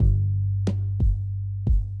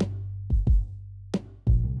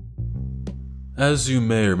As you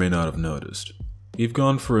may or may not have noticed, we've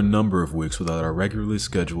gone for a number of weeks without our regularly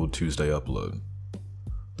scheduled Tuesday upload.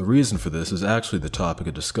 The reason for this is actually the topic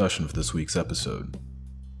of discussion for this week's episode.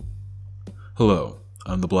 Hello,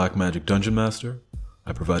 I'm the Black Magic Dungeon Master.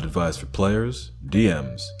 I provide advice for players,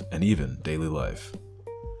 DMs, and even daily life.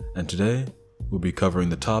 And today, we'll be covering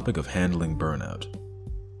the topic of handling burnout.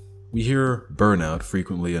 We hear burnout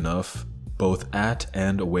frequently enough, both at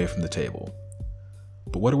and away from the table.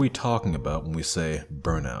 But what are we talking about when we say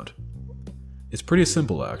burnout? It's pretty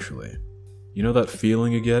simple, actually. You know that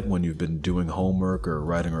feeling you get when you've been doing homework or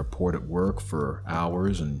writing a report at work for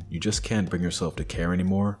hours and you just can't bring yourself to care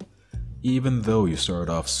anymore, even though you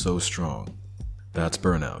started off so strong? That's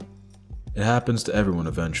burnout. It happens to everyone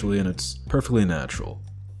eventually, and it's perfectly natural.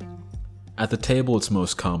 At the table, it's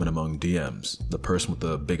most common among DMs, the person with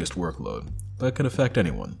the biggest workload, but it can affect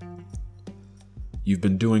anyone. You've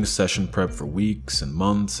been doing session prep for weeks and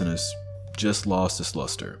months, and it's just lost its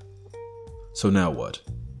luster. So now what?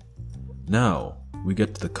 Now, we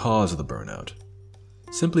get to the cause of the burnout.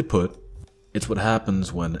 Simply put, it's what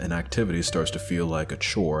happens when an activity starts to feel like a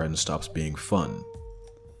chore and stops being fun.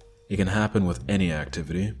 It can happen with any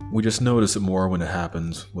activity, we just notice it more when it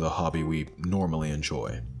happens with a hobby we normally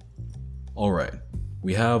enjoy. Alright,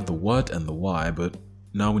 we have the what and the why, but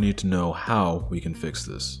now we need to know how we can fix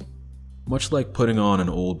this. Much like putting on an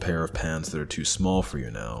old pair of pants that are too small for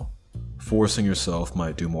you now, forcing yourself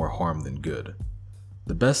might do more harm than good.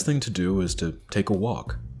 The best thing to do is to take a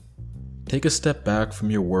walk. Take a step back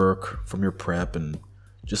from your work, from your prep, and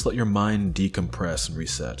just let your mind decompress and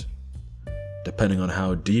reset. Depending on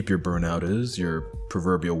how deep your burnout is, your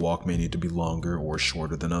proverbial walk may need to be longer or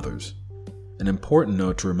shorter than others. An important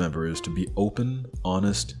note to remember is to be open,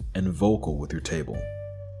 honest, and vocal with your table.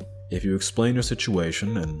 If you explain your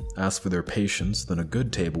situation and ask for their patience, then a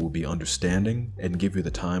good table will be understanding and give you the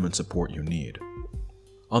time and support you need.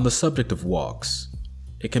 On the subject of walks,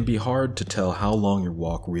 it can be hard to tell how long your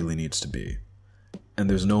walk really needs to be, and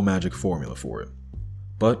there's no magic formula for it.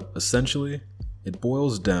 But essentially, it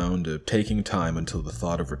boils down to taking time until the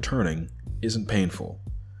thought of returning isn't painful.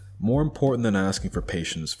 More important than asking for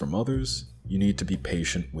patience from others, you need to be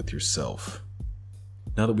patient with yourself.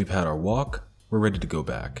 Now that we've had our walk, we're ready to go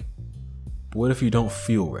back. But what if you don't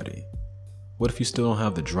feel ready? What if you still don't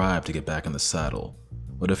have the drive to get back in the saddle?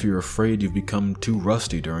 What if you're afraid you've become too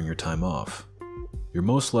rusty during your time off? You're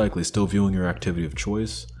most likely still viewing your activity of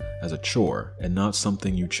choice as a chore and not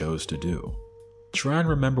something you chose to do. Try and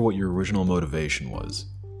remember what your original motivation was.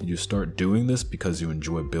 Did you start doing this because you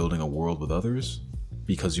enjoy building a world with others?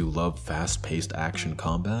 Because you love fast-paced action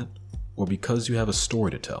combat? Or because you have a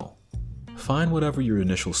story to tell? Find whatever your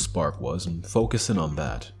initial spark was and focus in on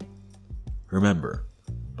that. Remember,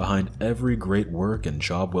 behind every great work and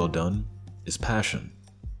job well done is passion.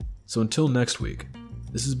 So until next week,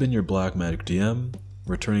 this has been your Black Magic DM,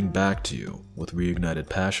 returning back to you with reignited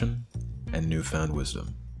passion and newfound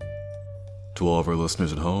wisdom. To all of our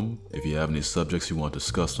listeners at home, if you have any subjects you want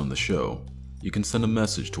discussed on the show, you can send a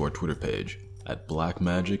message to our Twitter page at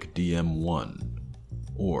blackmagicdm1,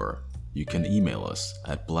 or you can email us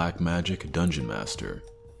at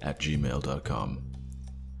blackmagicdungeonmaster@gmail.com.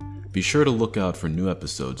 Be sure to look out for new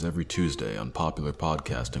episodes every Tuesday on popular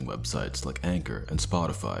podcasting websites like Anchor and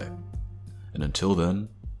Spotify. And until then,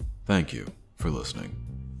 thank you for listening.